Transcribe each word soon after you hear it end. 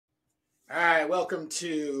All right, welcome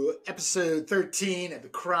to episode 13 of the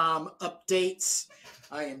CROM Updates.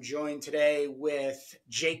 I am joined today with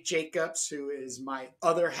Jake Jacobs, who is my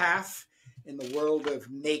other half in the world of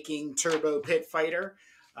making Turbo Pit Fighter.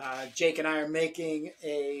 Jake and I are making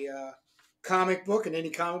a comic book, an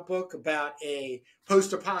indie comic book, about a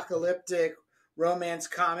post-apocalyptic romance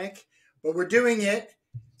comic, but we're doing it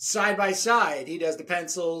side by side. He does the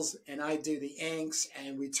pencils and I do the inks,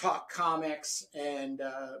 and we talk comics, and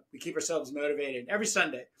we keep ourselves motivated every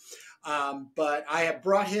Sunday. But I have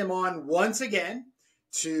brought him on once again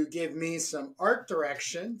to give me some art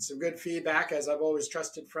direction, some good feedback, as I've always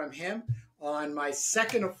trusted from him, on my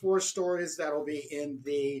second of 4 stories that'll be in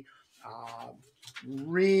the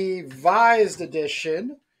revised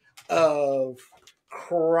edition of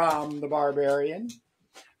CROM the Barbarian.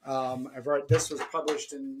 This was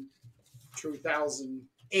published in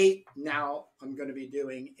 2008. Now I'm going to be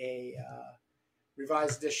doing a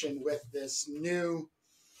revised edition with this new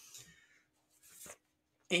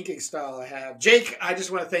inking style I have. Jake, I just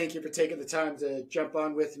want to thank you for taking the time to jump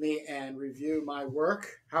on with me and review my work.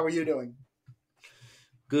 How are you doing?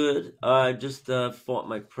 Good. I just fought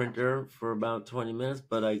my printer for about 20 minutes,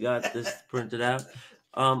 but I got this printed out.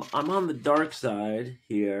 I'm on the dark side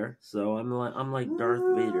here, so I'm like Darth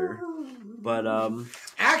Vader. But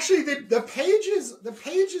actually, the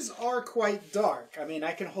pages are quite dark. I mean,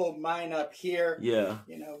 I can hold mine up here. Yeah.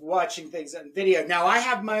 Watching things on video. Now I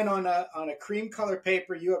have mine on a cream color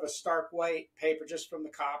paper. You have a stark white paper just from the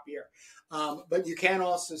copier. But you can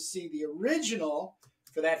also see the original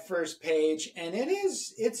for that first page, and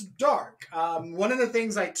it's dark. One of the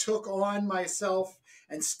things I took on myself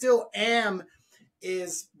and still am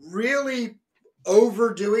is really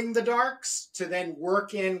overdoing the darks to then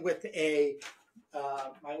work in with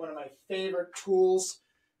one of my favorite tools,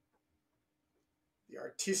 the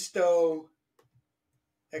Artisto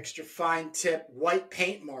extra fine tip white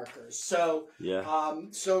paint markers. So yeah.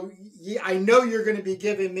 I know you're going to be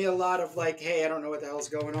giving me a lot of like, hey, I don't know what the hell's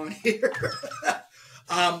going on here.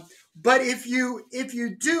 But if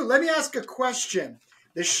you do, let me ask a question.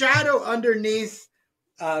 The shadow underneath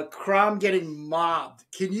CROM getting mobbed.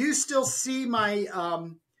 Can you still see my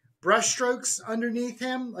brush strokes underneath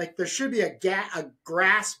him? Like there should be a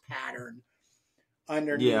grass pattern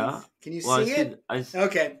underneath. Yeah. Can you see it?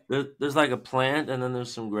 Okay. There's like a plant, and then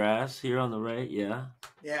there's some grass here on the right. Yeah.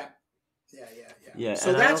 Yeah.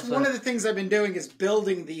 So that's one of the things I've been doing is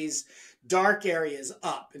building these dark areas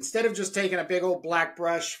up. Instead of just taking a big old black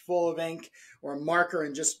brush full of ink or a marker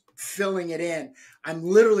and just filling it in, I'm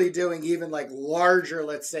literally doing even like larger,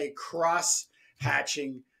 let's say, cross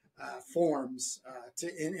hatching forms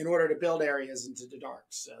in order to build areas into the dark.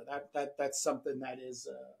 So that's something that is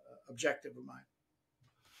objective of mine.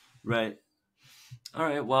 Right. All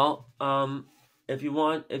right. Well, if you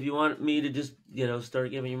want me to just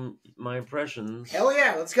start giving you my impressions. Hell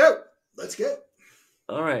yeah, let's go.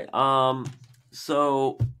 All right.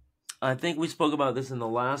 So I think we spoke about this in the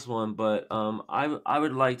last one, but I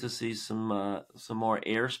would like to see some more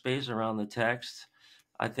airspace around the text.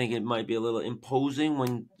 I think it might be a little imposing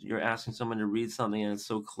when you're asking someone to read something and it's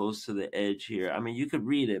so close to the edge here. I mean, you could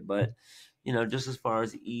read it, but just as far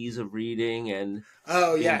as ease of reading and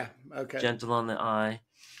gentle on the eye.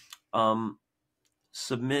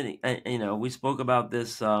 Submitting, we spoke about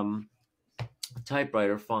this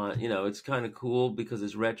typewriter font. It's kind of cool because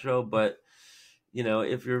it's retro, but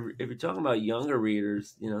if you're talking about younger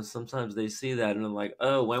readers, sometimes they see that and they're like,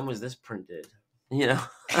 oh, when was this printed?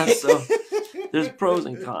 So there's pros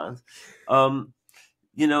and cons. The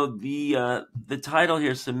title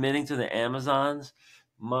here, submitting to the Amazons,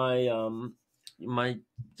 my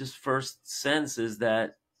just first sense is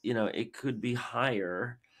that it could be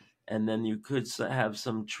higher, and then you could have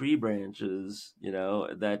some tree branches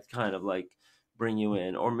that kind of like bring you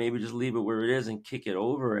in, or maybe just leave it where it is and kick it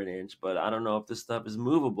over an inch. But I don't know if this stuff is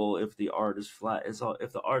movable if the art is flat.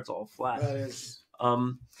 If the art's all flat. That is.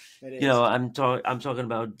 I'm talking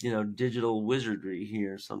about digital wizardry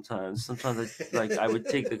here. Sometimes I would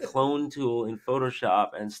take the clone tool in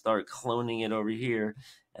Photoshop and start cloning it over here,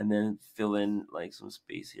 and then fill in like some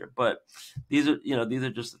space here. But these are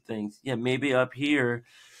just the things. Yeah, maybe up here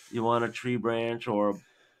you want a tree branch or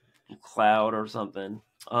a cloud or something.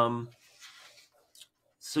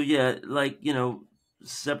 So yeah, like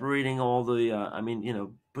separating all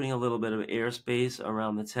the putting a little bit of airspace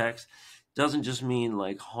around the text doesn't just mean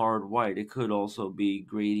like hard white. It could also be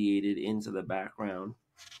gradiated into the background.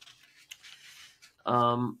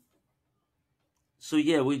 So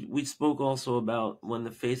yeah, we spoke also about when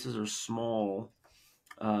the faces are small,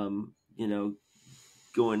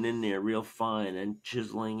 going in there real fine and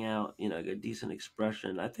chiseling out, like a decent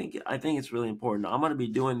expression. I think it's really important. I'm going to be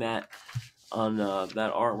doing that on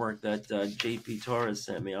that artwork that JP Torres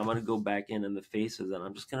sent me. I'm going to go back in the faces, and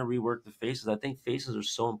I'm just going to rework the faces. I think faces are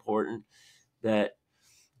so important that,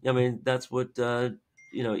 I mean, that's what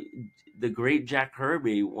you know the great Jack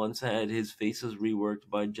Kirby once had his faces reworked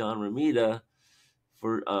by John Romita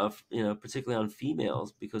for particularly on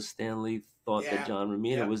females, because Stanley thought that Yeah. John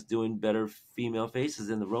Romita Yep. was doing better female faces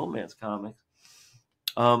in the romance comics.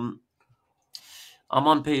 Um, I'm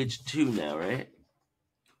on page 2 now, right?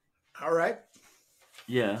 All right.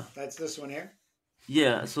 Yeah, That's this one here.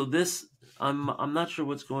 yeah. So this, I'm not sure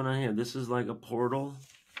what's going on here. This is like a portal.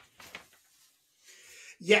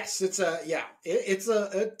 Yes, it's it's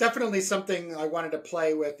definitely something I wanted to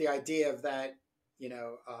play with, the idea of that.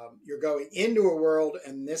 You're going into a world,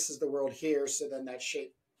 and this is the world here. So then that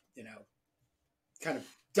shape, kind of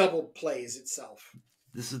double plays itself.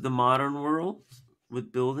 This is the modern world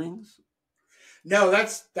with buildings. No,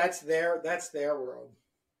 that's their world.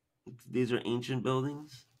 These are ancient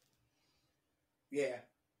buildings. Yeah.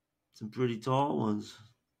 Some pretty tall ones.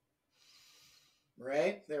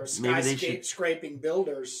 Right? They were Maybe they should. scraping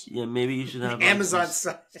builders. Yeah, maybe you should have like Amazon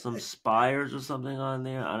some spires or something on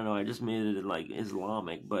there. I don't know. I just made it like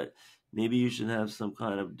Islamic, but maybe you should have some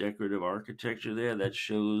kind of decorative architecture there that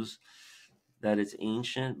shows that it's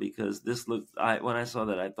ancient, because this looked. When I saw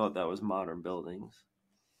that, I thought that was modern buildings.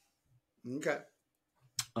 Okay.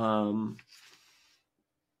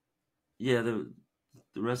 Yeah, the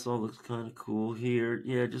rest all looks kind of cool here.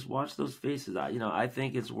 Yeah, just watch those faces. I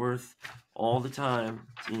think it's worth all the time,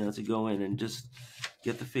 to go in and just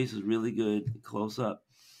get the faces really good close up.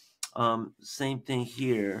 Same thing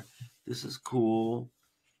here. This is cool.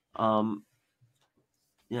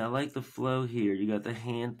 Yeah, I like the flow here. You got the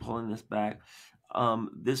hand pulling this back.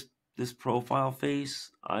 This profile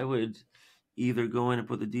face, I would either go in and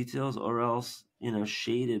put the details, or else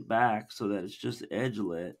shade it back so that it's just edge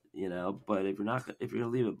lit. But if you're gonna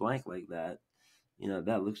leave it blank like that,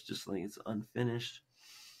 that looks just like it's unfinished.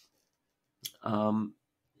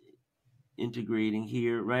 Integrating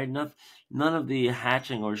here, right? None of the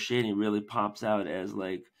hatching or shading really pops out as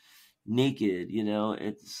like naked.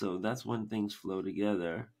 It's so that's when things flow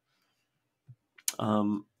together.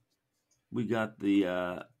 We got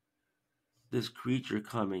the this creature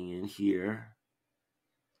coming in here,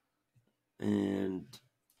 and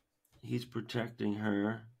he's protecting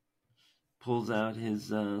her. Pulls out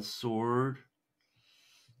his sword,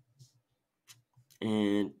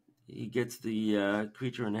 and he gets the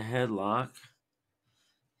creature in a headlock.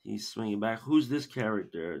 He's swinging back. Who's this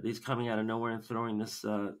character? He's coming out of nowhere and throwing this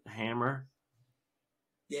hammer.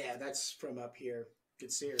 Yeah, that's from up here. You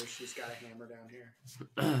can see her. She's got a hammer down here.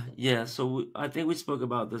 Yeah, so I think we spoke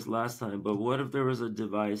about this last time, but what if there was a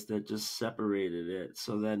device that just separated it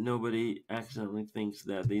so that nobody accidentally thinks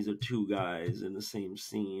that these are two guys in the same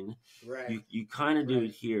scene? Right. You kind of do it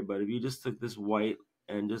here, but if you just took this white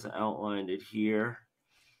and just outlined it here,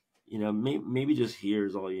 maybe just here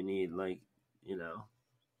is all you need. Like,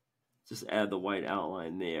 just add the white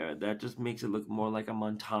outline there. That just makes it look more like a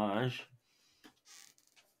montage.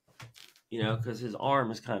 Because his arm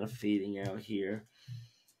is kind of fading out here.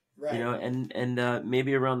 Right. And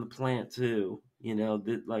maybe around the plant too.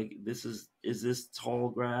 Like this is this tall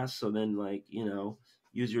grass? So then, like,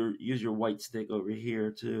 use your white stick over here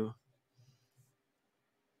too.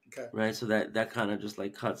 Okay. Right. So that kind of just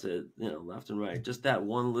like cuts it, left and right. Just that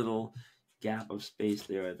one little gap of space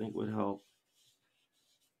there, I think, would help.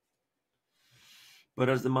 But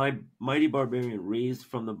as the mighty barbarian raised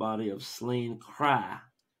from the body of slain Kra,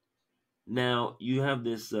 now you have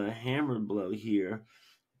this hammer blow here,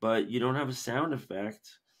 but you don't have a sound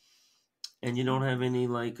effect, and you don't have any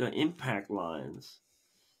like impact lines.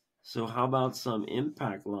 So how about some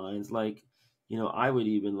impact lines? Like, I would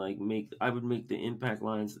even like make the impact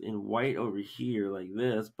lines in white over here like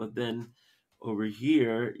this, but then over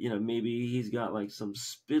here, maybe he's got like some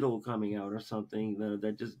spittle coming out or something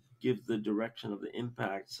that just gives the direction of the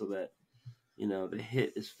impact so that the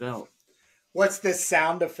hit is felt. What's this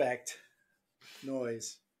sound effect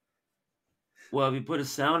noise? Well, if you put a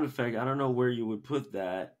sound effect, I don't know where you would put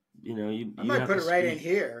that. I might put it right in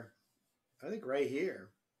here. I think right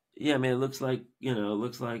here. Yeah, I mean, it looks like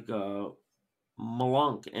Malunk,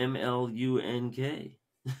 MLUNK.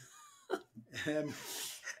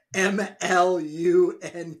 MLUNK.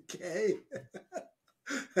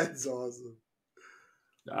 That's awesome.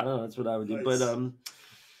 I don't know. That's what I would do. Nice. But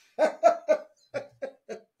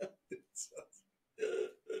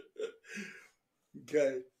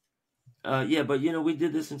Okay. Yeah, but we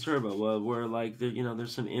did this in Turbo, where like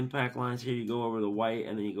there's some impact lines here. You go over the white,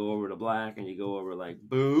 and then you go over the black, and you go over like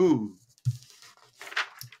boom.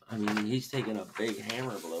 I mean, he's taking a big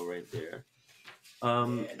hammer blow right there.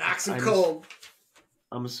 Yeah, knocks him cold.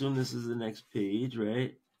 I'm assuming this is the next page,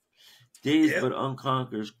 right? Dazed but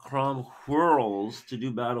unconquered, CROM whirls to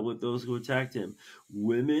do battle with those who attacked him.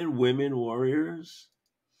 Women warriors.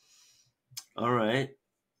 All right.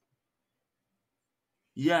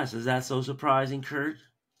 Yes, is that so surprising, Kurt?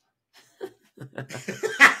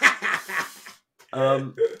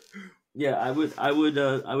 Yeah, I would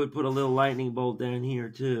put a little lightning bolt down here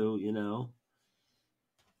too,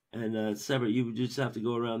 and separate. You would just have to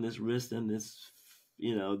go around this wrist and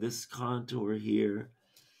this contour here,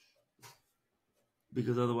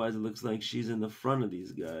 because otherwise it looks like she's in the front of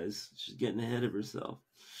these guys. She's getting ahead of herself.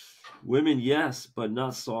 Women, yes, but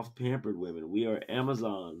not soft pampered women. We are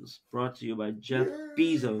Amazons. Brought to you by Jeff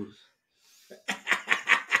Bezos.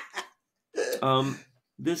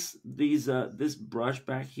 This brush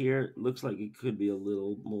back here looks like it could be a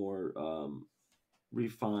little more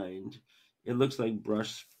refined. It looks like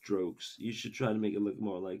brush strokes. You should try to make it look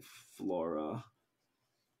more like fauna,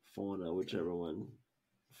 whichever one.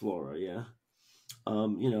 Flora, yeah.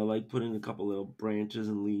 Like putting a couple little branches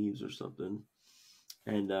and leaves or something.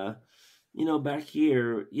 And back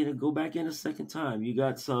here, go back in a second time. You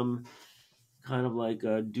got some kind of like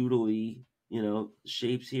doodly,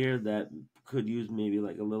 shapes here that could use maybe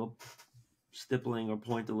like a little stippling or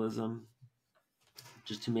pointillism,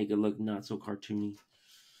 just to make it look not so cartoony.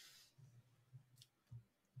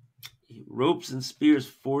 Ropes and spears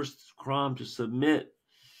forced CROM to submit.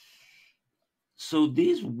 So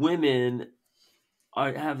these women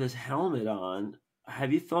have this helmet on.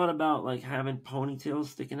 Have you thought about like having ponytails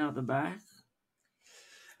sticking out the back?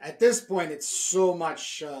 At this point, it's so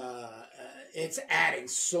much. It's adding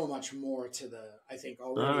so much more to I think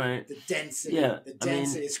already. All right. The density. Yeah, the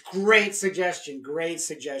density. It's great suggestion.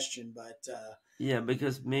 But yeah,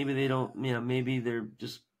 because maybe they don't. Maybe they're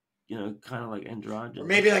just kind of like androgynous. Or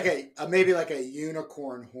maybe like a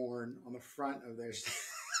unicorn horn on the front of their.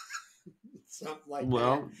 Something like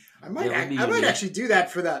that. I might actually do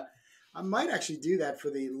that for the. I might actually do that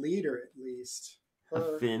for the leader at least.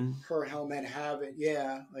 A fin. Her helmet have it,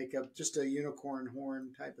 yeah, like just a unicorn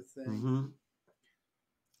horn type of thing. Mm-hmm.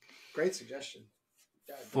 Great suggestion.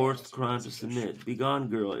 Forced CROM to submit. Begone,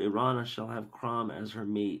 girl. Irana shall have CROM as her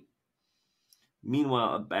mate.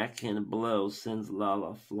 Meanwhile, a backhand blow sends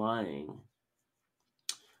Lala flying.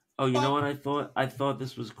 Oh, you know what I thought? I thought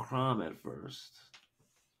this was CROM at first.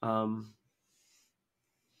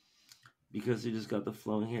 Because you just got the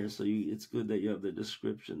flowing hair, so it's good that you have the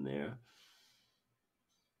description there.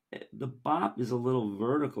 The bop is a little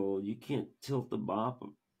vertical. You can't tilt the bop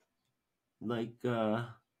like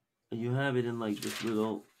you have it in like this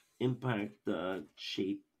little impact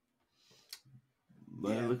shape.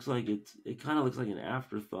 But it looks like it kind of looks like an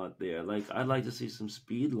afterthought there. Like I'd like to see some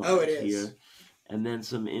speed lines here, and then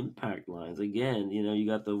some impact lines. Again, you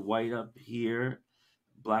got the white up here,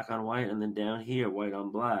 black on white, and then down here, white on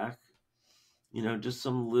black. Just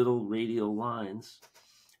some little radial lines.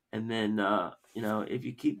 And then, if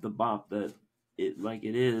you keep the bop that like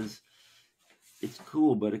it is, it's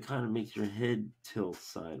cool, but it kind of makes your head tilt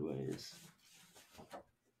sideways.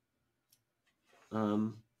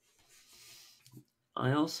 I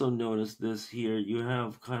also noticed this here. You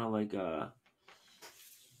have kind of like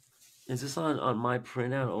is this on my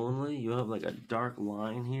printout only? You have like a dark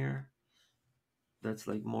line here that's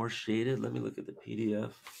like more shaded. Let me look at the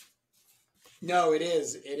PDF. No, it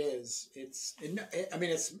is. It's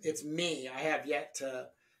me. I have yet to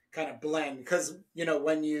kind of blend because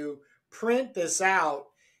when you print this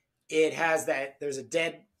out, it has that there's a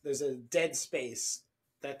dead space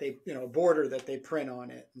that they border that they print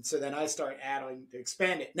on it, and so then I start adding to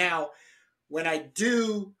expand it. Now, when I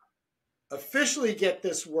do officially get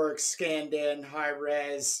this work scanned in high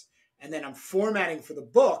res, and then I'm formatting for the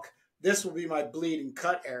book, this will be my bleed and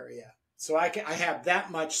cut area, so I have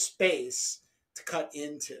that much space to cut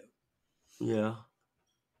into. Yeah.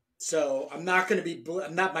 So I'm not going to be,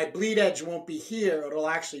 my bleed edge won't be here. It'll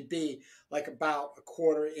actually be like about a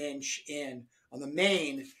 1/4 inch in on the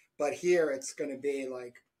main, but here it's going to be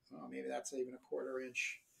like, maybe that's even a 1/4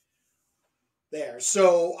 inch there.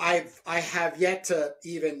 So I have yet to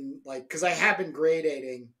even because I have been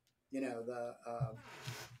gradating,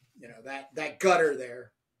 that gutter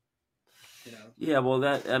there. Yeah, well,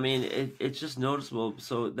 it's just noticeable.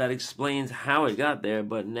 So that explains how it got there.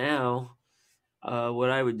 But now, what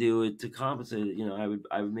I would do to compensate it,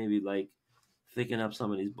 I would maybe like thicken up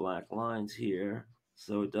some of these black lines here,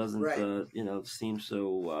 so it doesn't, seem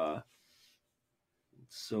so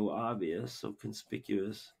so obvious, so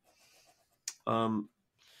conspicuous.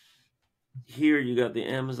 Here you got the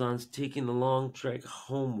Amazons taking the long trek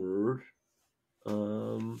homeward,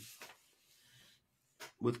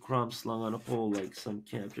 with CROM slung on a pole like some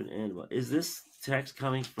captured animal. Is this text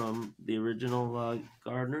coming from the original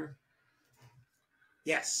Gardner?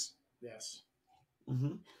 Yes. Yes.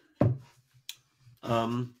 Mm-hmm.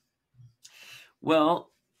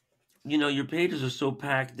 Well, your pages are so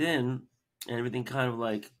packed in, and everything kind of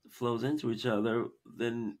like flows into each other.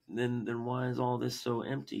 Then why is all this so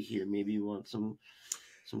empty here? Maybe you want some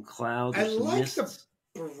clouds I or some like the mists.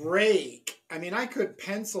 break. I mean, I could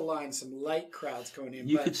pencil line some light crowds going in,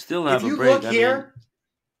 You could but still if have a you break. look I mean, here,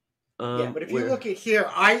 yeah, but if you where look at here,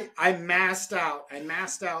 I masked out. I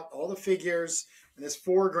masked out all the figures in this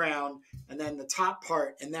foreground, and then the top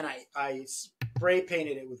part, and then I spray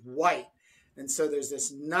painted it with white, and so there's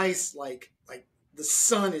this nice like the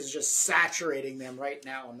sun is just saturating them right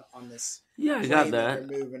now on this yeah, I got plane that they're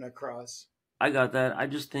that. moving across. I got that. I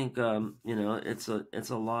just think it's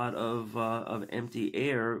a lot of empty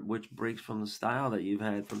air, which breaks from the style that you've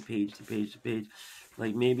had from page to page to page.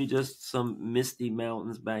 Like maybe just some misty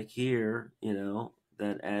mountains back here,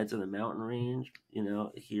 that add to the mountain range,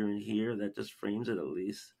 here and here, that just frames it at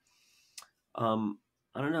least. I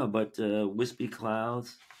don't know, but wispy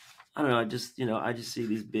clouds. I don't know. I just see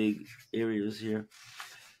these big areas here.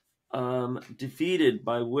 Defeated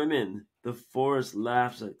by women, the forest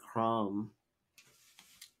laughs at CROM.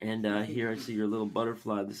 And here I see your little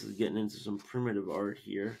butterfly. This is getting into some primitive art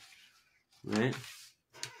here, right?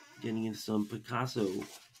 Getting into some Picasso.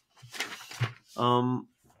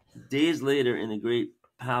 Days later, in the great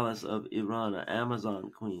palace of Iran, an Amazon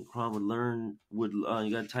queen, CROM you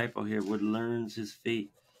got a typo here, would learn his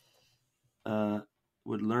fate.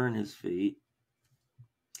 Would learn his fate.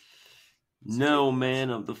 No man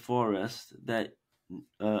of the forest that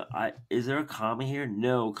is there a comma here?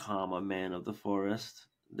 No comma man of the forest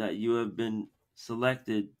that you have been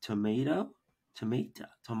selected tomate.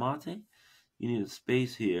 You need a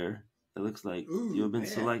space here. It looks like Ooh, you have been man.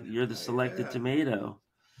 selected. You're the selected Yeah. tomato.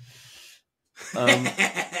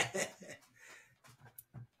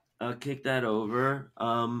 I'll kick that over.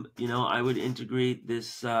 I would integrate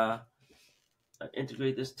this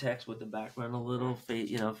text with the background a little, fade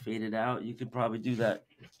it out. You could probably do that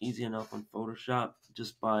easy enough on Photoshop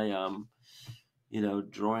just by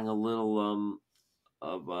drawing a little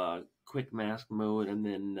of quick mask mode and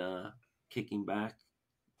then kicking back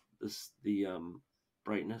the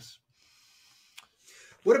brightness.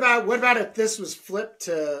 What about if this was flipped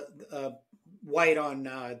to white on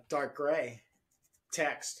dark gray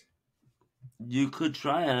text? You could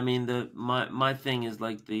try it. I mean, my thing is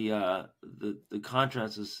like the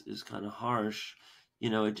contrast is kind of harsh.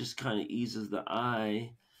 It just kind of eases the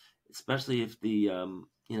eye, especially if the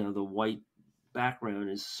white background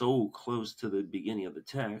is so close to the beginning of the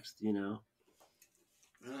text.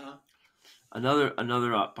 Uh-huh.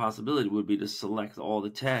 Another possibility would be to select all the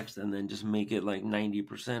text and then just make it like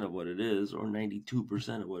 90% of what it is or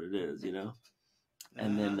 92% of what it is,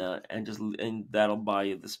 and then and that'll buy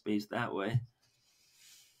you the space that way.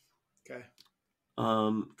 Okay.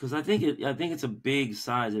 Because I think it's a big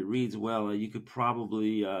size. It reads well. You could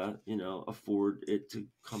probably afford it to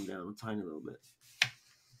come down a tiny little bit.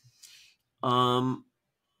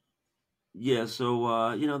 Yeah.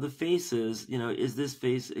 So the faces. Is this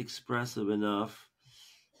face expressive enough?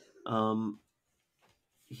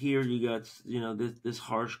 Here you got this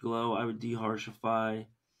harsh glow. I would deharshify.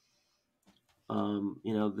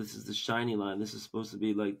 This is the shiny line. This is supposed to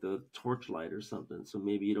be like the torchlight or something. So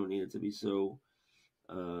maybe you don't need it to be so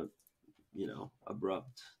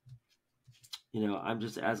abrupt. I'm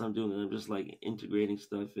just, as I'm doing it, I'm just like integrating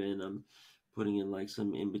stuff in. I'm putting in like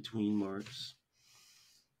some in between marks.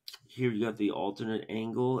 Here you got the alternate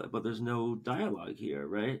angle, but there's no dialogue here,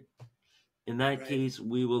 right? In that case,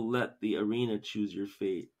 we will let the arena choose your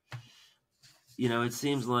fate. It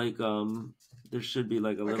seems like there should be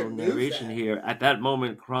like a little narration here. At that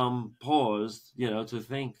moment, CROM paused, to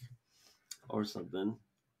think or something.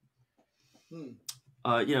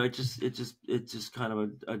 It's just kind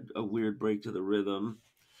of a weird break to the rhythm.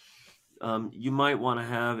 You might want to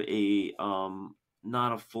have a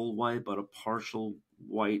not a full white, but a partial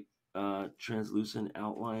white translucent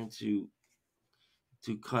outline to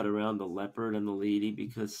cut around the leopard and the lady,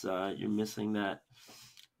 because you're missing that.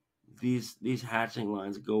 These hatching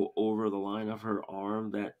lines go over the line of her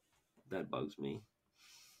arm. That bugs me.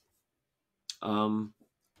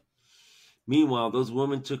 Meanwhile, those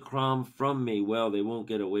women took CROM from me. Well, they won't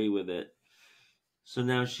get away with it. So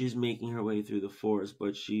now she's making her way through the forest,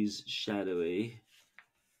 but she's shadowy.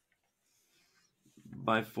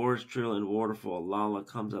 By forest trail and waterfall, Lala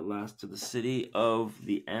comes at last to the city of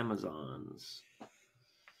the Amazons.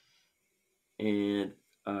 And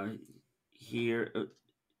here,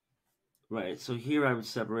 right, so here I would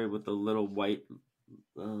separate with the little white,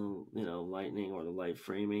 lightning or the white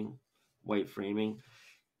framing.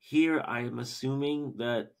 Here I am assuming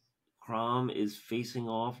that CROM is facing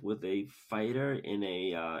off with a fighter in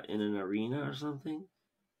in an arena or something.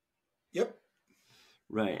 Yep.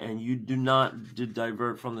 Right, and you do not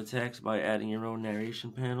divert from the text by adding your own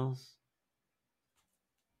narration panels?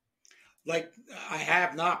 Like, I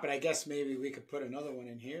have not, but I guess maybe we could put another one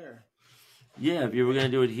in here. Yeah, if you were going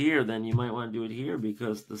to do it here, then you might want to do it here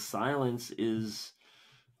because the silence is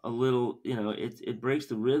a little, it breaks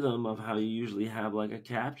the rhythm of how you usually have like a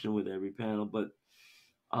caption with every panel. But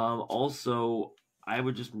also, I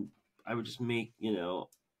would just make,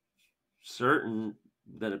 certain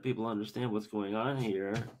that if people understand what's going on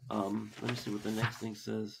here. Let me see what the next thing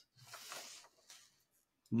says.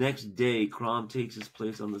 Next day, CROM takes his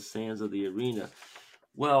place on the sands of the arena.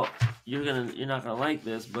 Well, you're not gonna like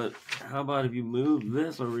this, but how about if you move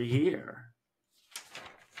this over here?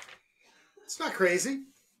 It's not crazy.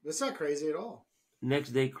 It's not crazy at all. Next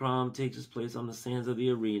day, CROM takes his place on the sands of the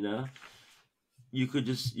arena. You could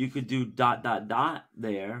do ...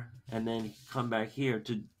 there, and then come back here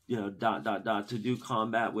to to do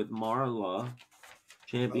combat with Marla,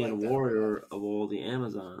 champion warrior of all the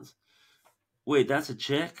Amazons. Wait, that's a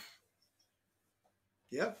chick?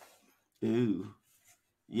 Yep. Ooh.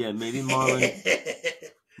 Yeah, maybe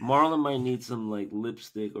Marlon might need some like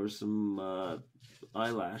lipstick or some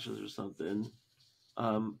eyelashes or something.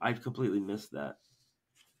 I completely missed that.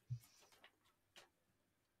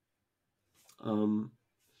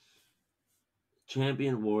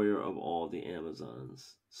 Champion warrior of all the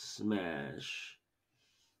Amazons. Smash.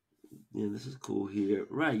 Yeah, this is cool here.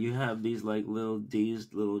 Right, you have these like little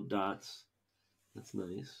dazed little dots. That's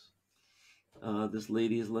nice. This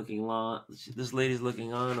lady's looking on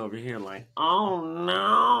over here like, oh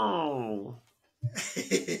no.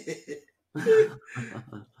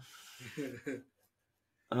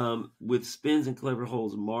 With spins and clever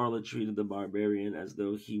holes, Marla treated the barbarian as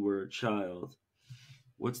though he were a child.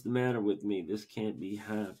 What's the matter with me? This can't be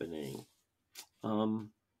happening.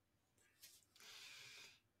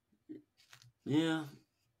 Yeah.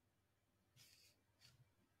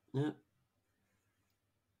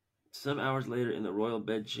 Some hours later, in the royal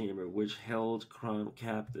bedchamber, which held CROM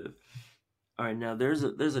captive. All right, now there's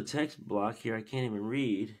a text block here I can't even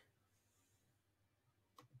read.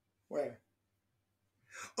 Where?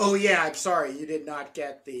 Oh yeah, I'm sorry. You did not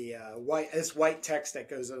get the white text that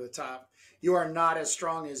goes over the top. You are not as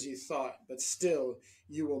strong as you thought, but still,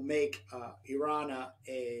 you will make Irana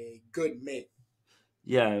a good mate.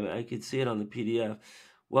 Yeah, I could see it on the PDF.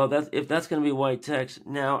 Well, if that's going to be white text,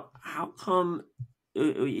 now how come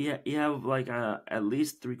you have like at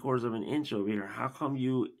least 3/4 of an inch over here? How come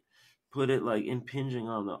you put it like impinging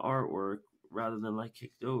on the artwork rather than like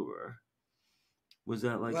kicked over? Was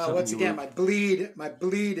that like once again, my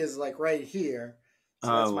bleed is like right here, so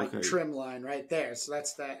that's my trim line right there. So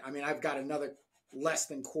that's that. I mean, I've got another less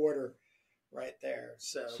than quarter right there.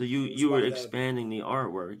 So you were expanding the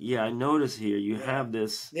artwork. Yeah, I notice here you have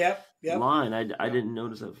this line. I didn't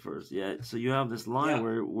notice at first yet. So you have this line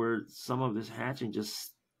where some of this hatching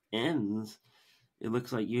just ends. It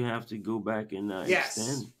looks like you have to go back and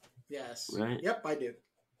extend. Yes. Right. Yep, I do.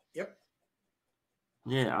 Yep.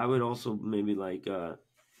 Yeah, I would also maybe like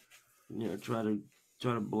try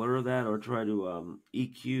to blur that or try to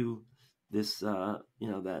EQ this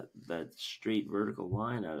that straight vertical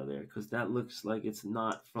line out of there, because that looks like it's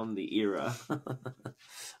not from the era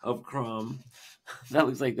of CROM. That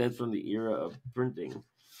looks like that's from the era of printing.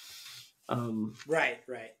 Right.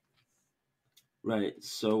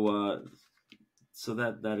 So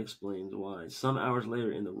that explains why. Some hours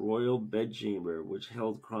later, in the royal bedchamber, which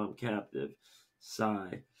held CROM captive,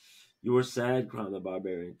 sigh. You are sad, CROM the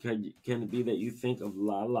Barbarian. Can it be that you think of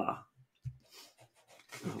Lala?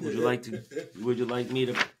 Would you like me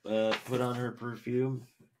to put on her perfume?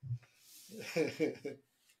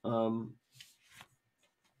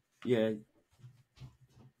 Yeah.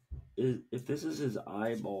 If this is his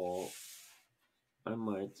eyeball, I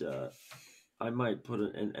might put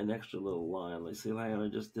an extra little line. Like, see, like I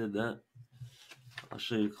just did that. I'll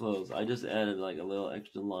show you close. I just added like a little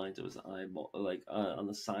extra line to his eyeball, like on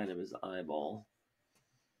the side of his eyeball.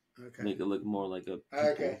 Okay. Make it look more like a pupil.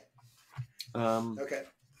 Okay. Okay.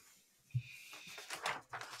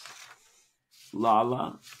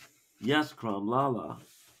 Lala? Yes, CROM, Lala.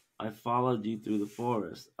 I followed you through the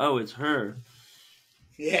forest. Oh, it's her.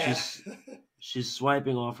 Yeah. She's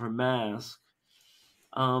swiping off her mask.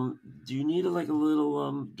 Do you need like a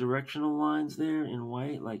little directional lines there in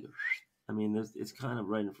white? Like, I mean, it's kind of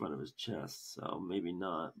right in front of his chest, so maybe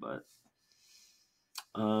not. But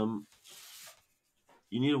um,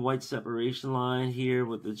 you need a white separation line here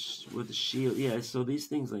with the shield. Yeah, so these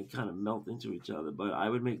things like kind of melt into each other. But I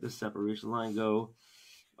would make the separation line go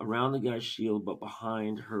around the guy's shield, but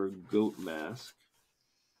behind her goat mask.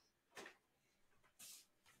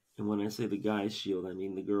 And when I say the guy's shield, I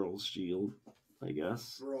mean the girl's shield, I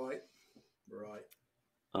guess. Right. Right.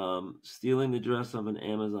 Stealing the dress of an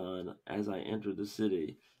Amazon as I entered the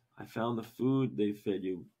city. I found the food they fed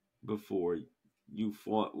you before you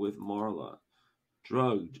fought with Marla.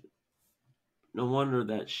 Drugged. No wonder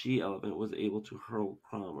that she-elephant was able to hurl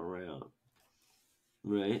CROM around.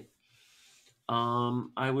 Right?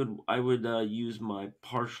 I would use my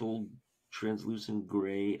partial translucent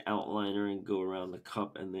gray outliner and go around the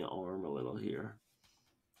cup and the arm a little here.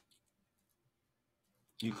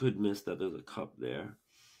 You could miss that there's a cup there.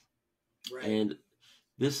 Right. And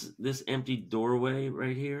this empty doorway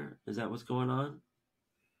right here, is that what's going on?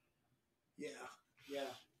 Yeah.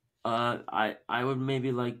 Yeah. I would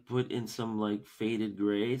maybe like put in some like faded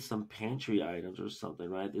gray, some pantry items or something,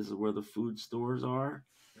 right? This is where the food stores are.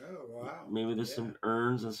 Oh, wow. Maybe there's some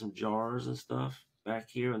urns and some jars and stuff back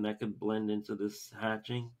here, and that could blend into this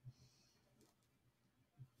hatching.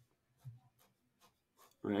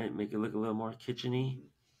 Right? Make it look a little more kitchen-y.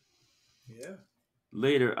 Yeah.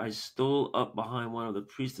 Later, I stole up behind one of the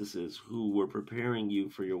priestesses who were preparing you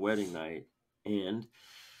for your wedding night. And,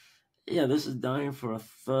 yeah, this is dying for a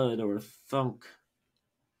thud or a thunk.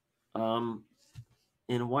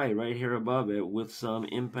 In white right here above it with some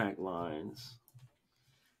impact lines.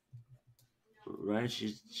 Right?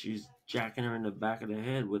 She's jacking her in the back of the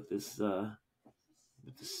head with this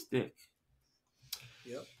stick.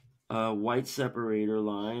 Yep. White separator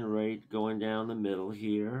line right going down the middle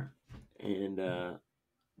here. And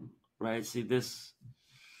right, see this,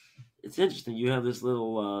 it's interesting. You have this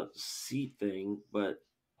little seat thing, but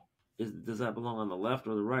does that belong on the left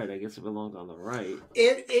or the right? I guess it belongs on the right.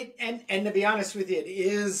 And to be honest with you, it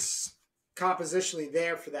is compositionally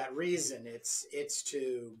there for that reason. It's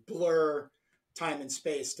to blur time and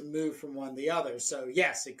space, to move from one to the other. So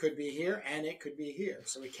yes, it could be here and it could be here.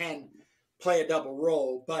 So we can play a double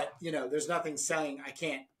role, but there's nothing saying I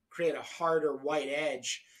can't create a harder white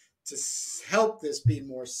edge to help this be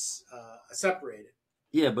more separated.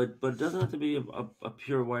 Yeah, but it doesn't have to be a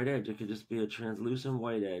pure white edge. It could just be a translucent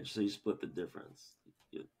white edge, so you split the difference.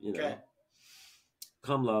 You know. Okay.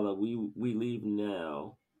 Come, Lala, we leave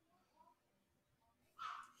now.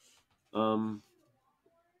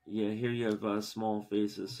 Yeah, here you have small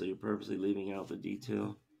faces, so you're purposely leaving out the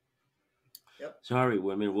detail. Yep. Sorry,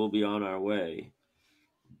 women, we'll be on our way.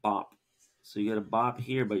 Bop. So you get a bop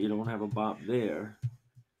here, but you don't have a bop there.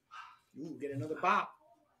 Ooh, get another bop.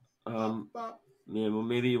 Bop. Yeah, well,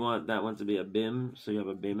 maybe you want that one to be a bim, so you have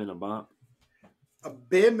a bim and a bop. A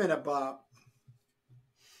bim and a bop.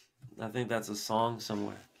 I think that's a song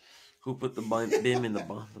somewhere. Who put the bim in the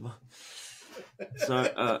bop?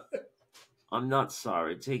 So, I'm not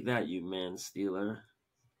sorry. Take that, you man stealer.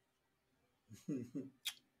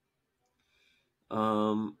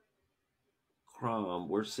 CROM,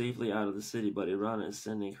 we're safely out of the city, but Iran is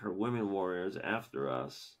sending her women warriors after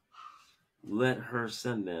us. Let her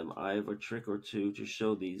send them. I have a trick or two to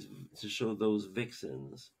show those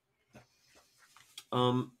vixens.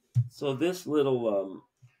 So this little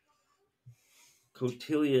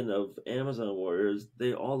cotillion of Amazon warriors,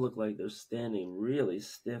 they all look like they're standing really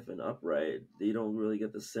stiff and upright. You don't really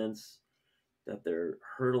get the sense that they're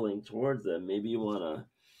hurtling towards them. Maybe you want to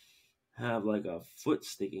have like a foot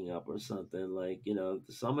sticking up or something, like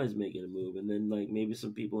somebody's making a move, and then like maybe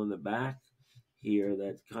some people in the back here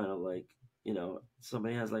that kind of like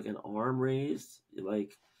somebody has like an arm raised,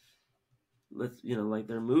 like like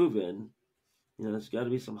they're moving. There's got to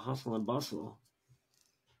be some hustle and bustle.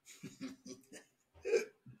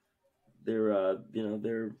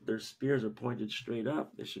 Their spears are pointed straight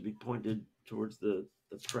up. They should be pointed towards the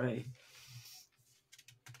prey.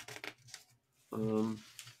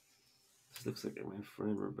 This looks like my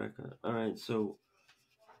friend Rebecca. All right, so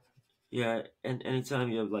yeah, and anytime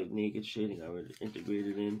you have like naked shading, I would integrate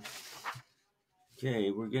it in.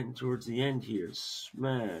 Okay, we're getting towards the end here.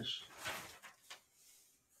 Smash.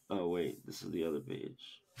 Oh wait, this is the other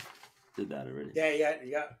page. Did that already? Yeah,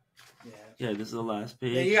 yeah. Yeah, this is the last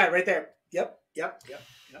page. Yeah, you got it right there. Yep.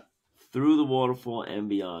 Through the waterfall and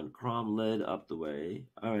beyond, CROM led up the way.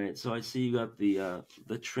 All right, so I see you got the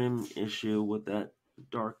trim issue with that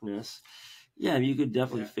darkness. Yeah, you could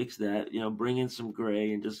definitely fix that. Bring in some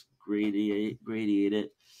gray and just gradiate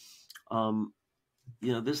it.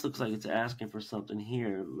 this looks like it's asking for something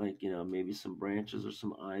here, like, maybe some branches or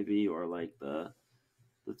some ivy or like the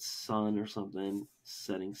sun or something,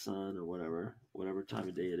 setting sun or whatever time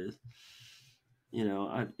of day it is.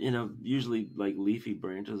 Usually like leafy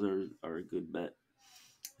branches are a good bet.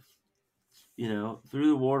 Through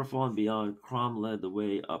the waterfall and beyond, CROM led the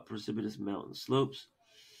way up precipitous mountain slopes.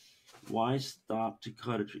 Why stop to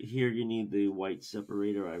cut a tree? Here you need the white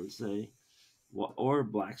separator, I would say, or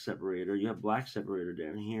black separator. You have black separator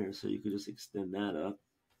down here, so you could just extend that up.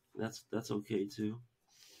 That's okay too.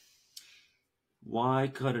 Why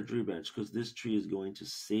cut a tree branch? Because this tree is going to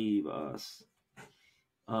save us.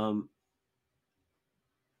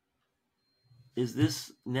 Is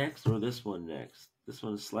this next or this one next? This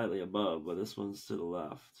one is slightly above, but this one's to the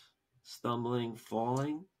left. Stumbling,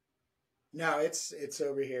 falling. No, it's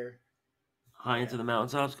over here. High into the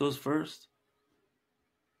mountaintops goes first.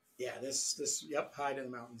 Yeah, this yep, high to the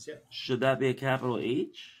mountains. Yep. Should that be a capital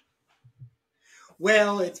H?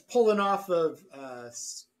 Well, it's pulling off of.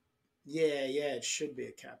 Yeah, it should be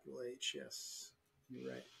a capital H. Yes, you're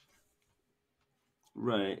right.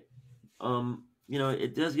 Right.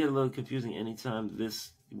 It does get a little confusing anytime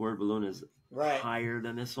this word balloon is higher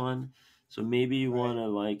than this one. So maybe you want to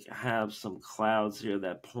like have some clouds here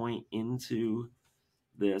that point into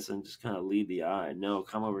this and just kind of lead the eye. No,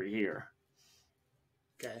 come over here.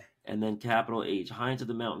 Okay. And then capital H, high into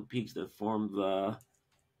the mountain peaks that form the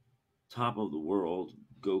top of the world,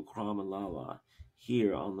 go CROM and Lala.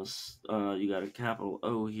 Here on the, you got a capital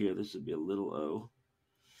O here. This would be a little O.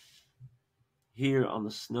 Here on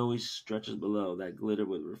the snowy stretches below that glitter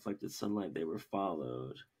with reflected sunlight, they were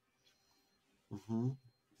followed.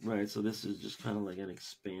 Right, so this is just kind of like an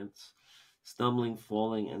expanse. Stumbling,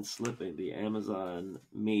 falling, and slipping, the Amazon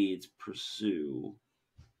maids pursue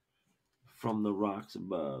from the rocks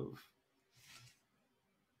above.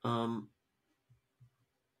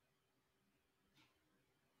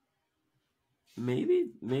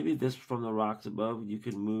 Maybe this from the rocks above, you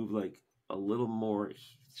could move like a little more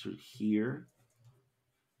to here,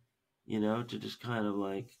 to just kind of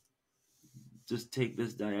like just take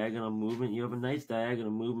this diagonal movement. You have a nice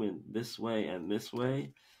diagonal movement this way and this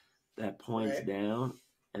way that points down.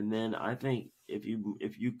 And then I think if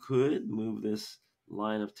you could move this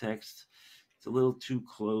line of text, it's a little too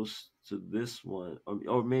close to this one,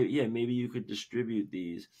 or maybe you could distribute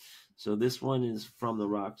these. So this one is from the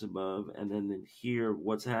rocks above, and then here,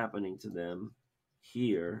 what's happening to them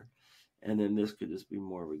here, and then this could just be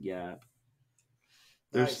more of a gap.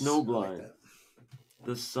 They're snowblind. Like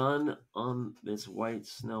the sun on this white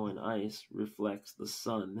snow and ice reflects the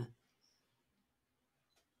sun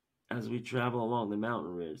as we travel along the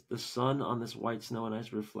mountain ridge. The sun on this white snow and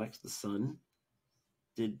ice reflects the sun.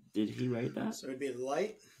 Did he write that? So it'd be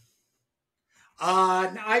light.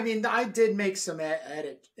 I mean, I did make some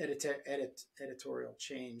editorial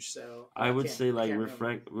change. So I would say like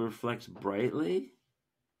reflects brightly,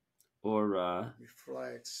 or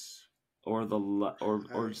reflects,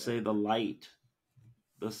 or say the light.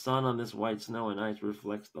 The sun on this white snow and ice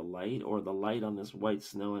reflects the light, or the light on this white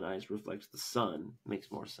snow and ice reflects the sun.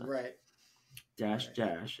 Makes more sense. Right. Dash.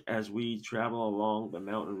 As we travel along the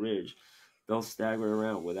mountain ridge, they'll stagger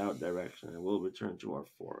around without direction and we'll return to our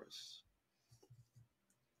forest.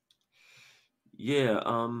 Yeah.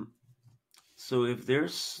 So if they're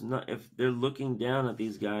looking down at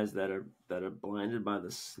these guys that are blinded by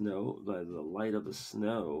the snow, by the light of the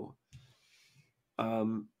snow,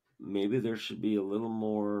 maybe there should be a little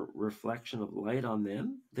more reflection of light on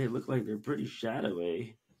them. They look like they're pretty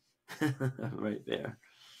shadowy right there.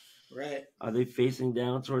 Right. Are they facing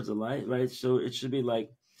down towards the light? Right. So it should be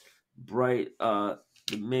like bright,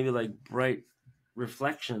 maybe like bright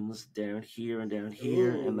reflections down here and down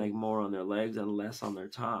here. Ooh. And like more on their legs and less on their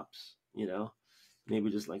tops,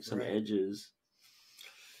 maybe just like some edges.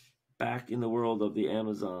 Back in the world of the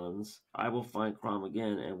Amazons, I will find CROM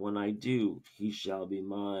again, and when I do, he shall be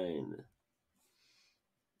mine.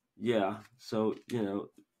 Yeah, so,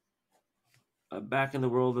 back in the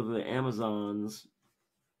world of the Amazons,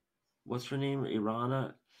 what's her name?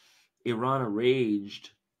 Irana raged,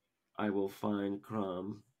 I will find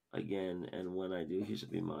CROM again, and when I do, he shall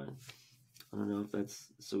be mine. I don't know if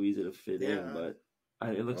that's so easy to fit in, but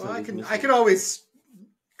it looks like I can always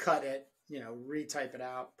cut it. Retype it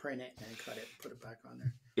out, print it, and cut it, put it back on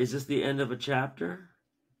there. Is this the end of a chapter?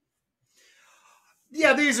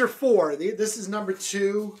 Yeah, these are 4. This is number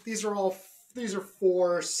 2. These are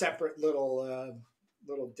 4 separate little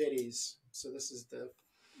ditties. So this is the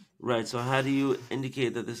right. So how do you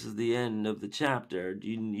indicate that this is the end of the chapter? Do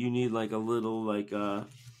you need like a little like a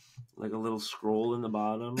little scroll in the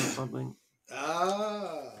bottom or something?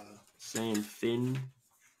 saying Finn.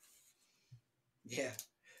 Yeah.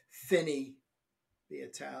 Finny, the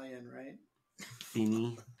Italian, right?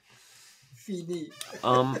 Finny. Fini.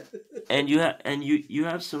 And you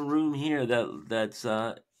have some room here that's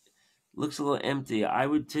looks a little empty. I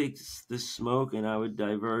would take this smoke and I would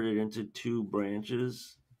divert it into 2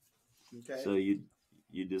 branches. Okay. So you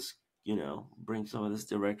just, bring some of this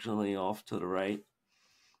directionally off to the right,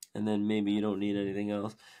 and then maybe you don't need anything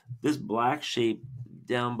else. This black shape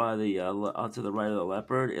down by the to the right of the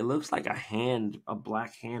leopard, it looks like a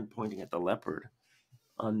black hand pointing at the leopard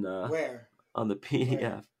on Where? on the PDF.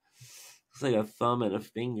 Where? It's like a thumb and a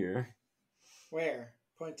finger. Where?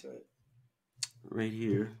 Point to it. Right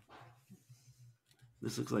here.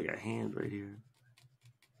 This looks like a hand right here.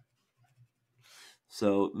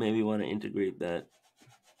 So maybe you want to integrate that.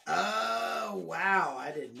 Oh wow!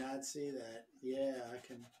 I did not see that. Yeah, I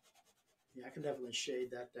can. Yeah, I can definitely shade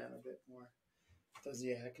that down a bit more.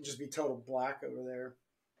 It can just be total black over there.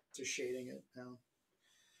 Just shading it now.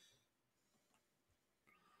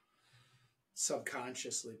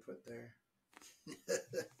 Subconsciously put there.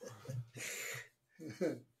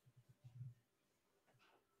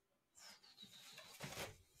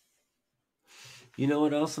 You know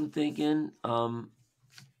what else I'm thinking?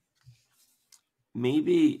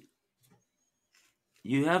 Maybe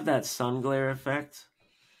you have that sun glare effect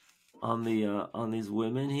on these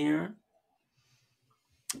women here.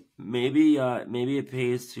 Maybe it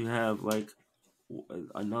pays to have like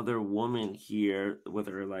another woman here with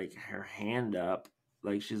her hand up,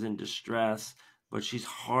 like she's in distress, but she's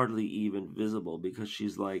hardly even visible because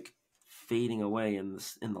she's like fading away in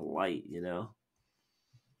the light.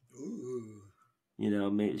 Ooh.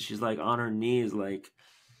 Maybe she's like on her knees, like,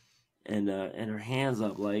 and her hands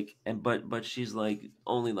up, like, but she's like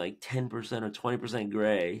only like 10% or 20%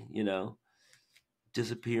 gray,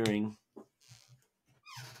 disappearing.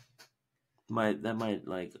 That might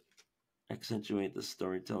like accentuate the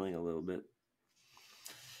storytelling a little bit.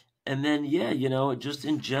 And then just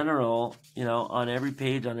in general, on every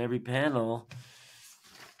page, on every panel,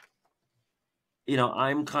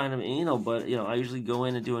 I'm kind of anal, but I usually go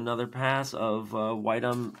in and do another pass of white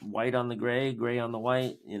on the gray on the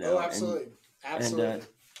white, Oh, absolutely. Absolutely. And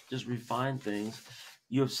just refine things.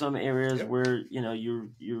 You have some areas where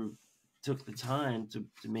you took the time to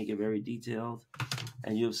make it very detailed,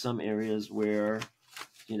 and you have some areas where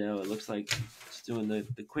it looks like it's doing the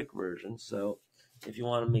quick version. So if you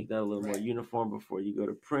want to make that a little more uniform before you go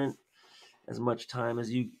to print, as much time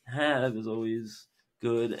as you have is always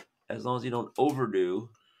good, as long as you don't overdo,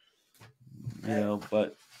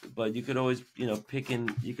 but you could always,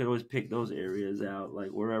 pick those areas out, like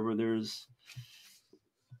wherever there's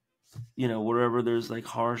like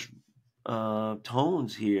harsh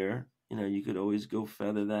tones here, you could always go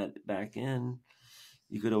feather that back in.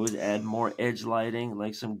 You could always add more edge lighting,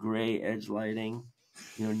 like some gray edge lighting,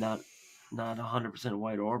 not 100%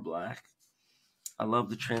 white or black. I love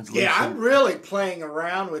the translation. Yeah, I'm really playing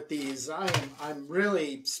around with these. I'm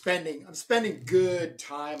really spending good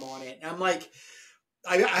time on it. And I'm like,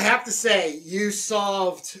 I have to say, you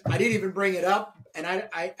solved. I didn't even bring it up, and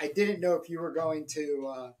I didn't know if you were going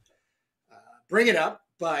to bring it up.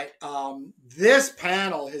 But this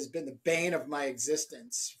panel has been the bane of my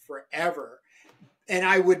existence forever, and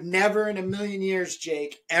I would never in a million years,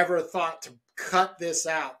 Jake, ever thought to cut this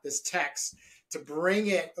out, this text, to bring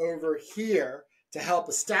it over here, to help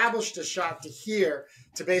establish the shot to here,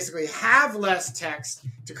 to basically have less text,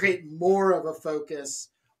 to create more of a focus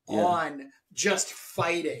on just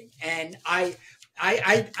fighting. And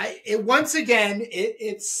once again,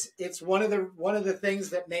 it's one of the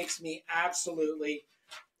things that makes me absolutely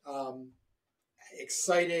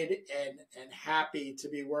excited and happy to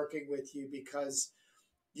be working with you, because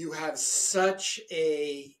you have such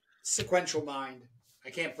a sequential mind. I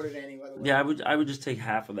can't put it any other way. Yeah, I would just take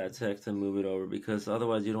half of that text and move it over, because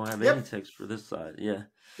otherwise you don't have any text for this side. Yeah.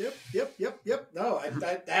 Yep. No,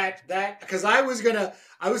 that because I was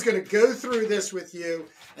gonna go through this with you,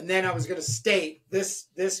 and then I was gonna state this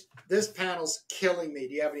panel's killing me.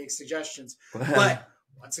 Do you have any suggestions? But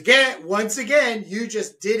once again, you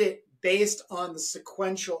just did it based on the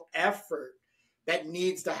sequential effort that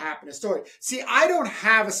needs to happen in a story. See, I don't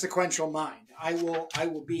have a sequential mind. I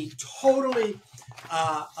will be totally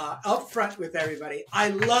upfront with everybody. I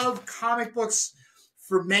love comic books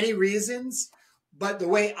for many reasons, but the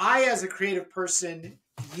way I, as a creative person,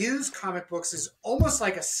 use comic books is almost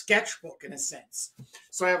like a sketchbook in a sense.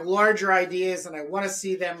 So I have larger ideas, and I want to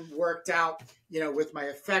see them worked out, with my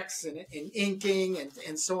effects and inking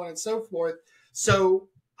and so on and so forth. So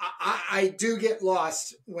I do get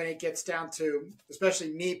lost when it gets down to, especially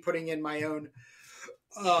me putting in my own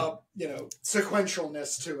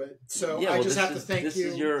sequentialness to it. So Yeah, I well, just have to thank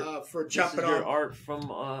you for this jumping is your on. art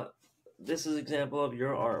from this is example of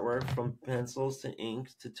your artwork from pencils to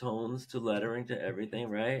inks to tones to lettering to everything,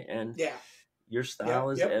 right? And Yeah. your style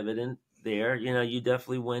Yep. is Yep. evident there. You know, you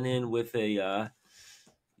definitely went in with a a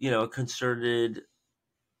concerted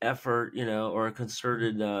effort, or a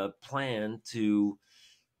concerted plan to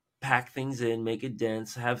pack things in, make it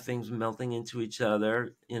dense, have things melting into each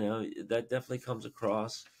other. That definitely comes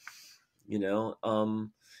across. You know,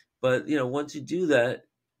 but once you do that,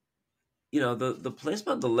 the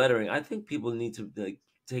placement of the lettering. I think people need to like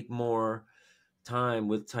take more time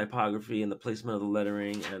with typography and the placement of the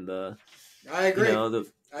lettering and the I you agree. know the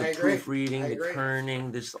I the agree. I proofreading, the agree.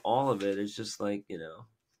 kerning, this all of it is just like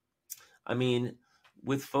I mean,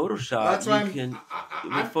 with Well, Photoshop, that's why you I'm. can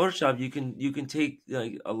with Photoshop you can take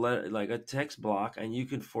like a letter like a text block and you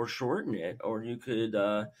can foreshorten it, or you could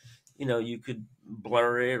you could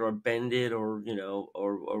blur it or bend it, or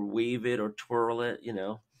or wave it or twirl it.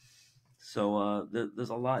 So there's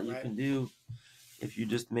a lot you Right. can do if you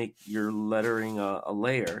just make your lettering a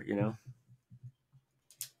layer.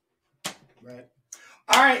 Right.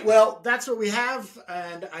 All right. Well, that's what we have,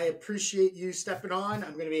 and I appreciate you stepping on.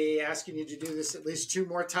 I'm going to be asking you to do this at least 2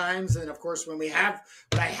 more times, and of course, when I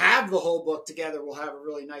have the whole book together, we'll have a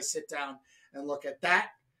really nice sit down and look at that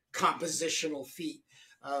compositional feat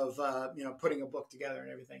of putting a book together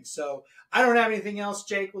and everything. So I don't have anything else,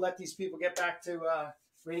 Jake. We'll let these people get back to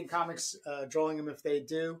reading comics, drawing them if they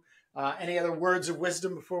do. Any other words of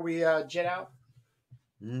wisdom before we jet out?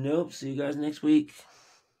 Nope. See you guys next week.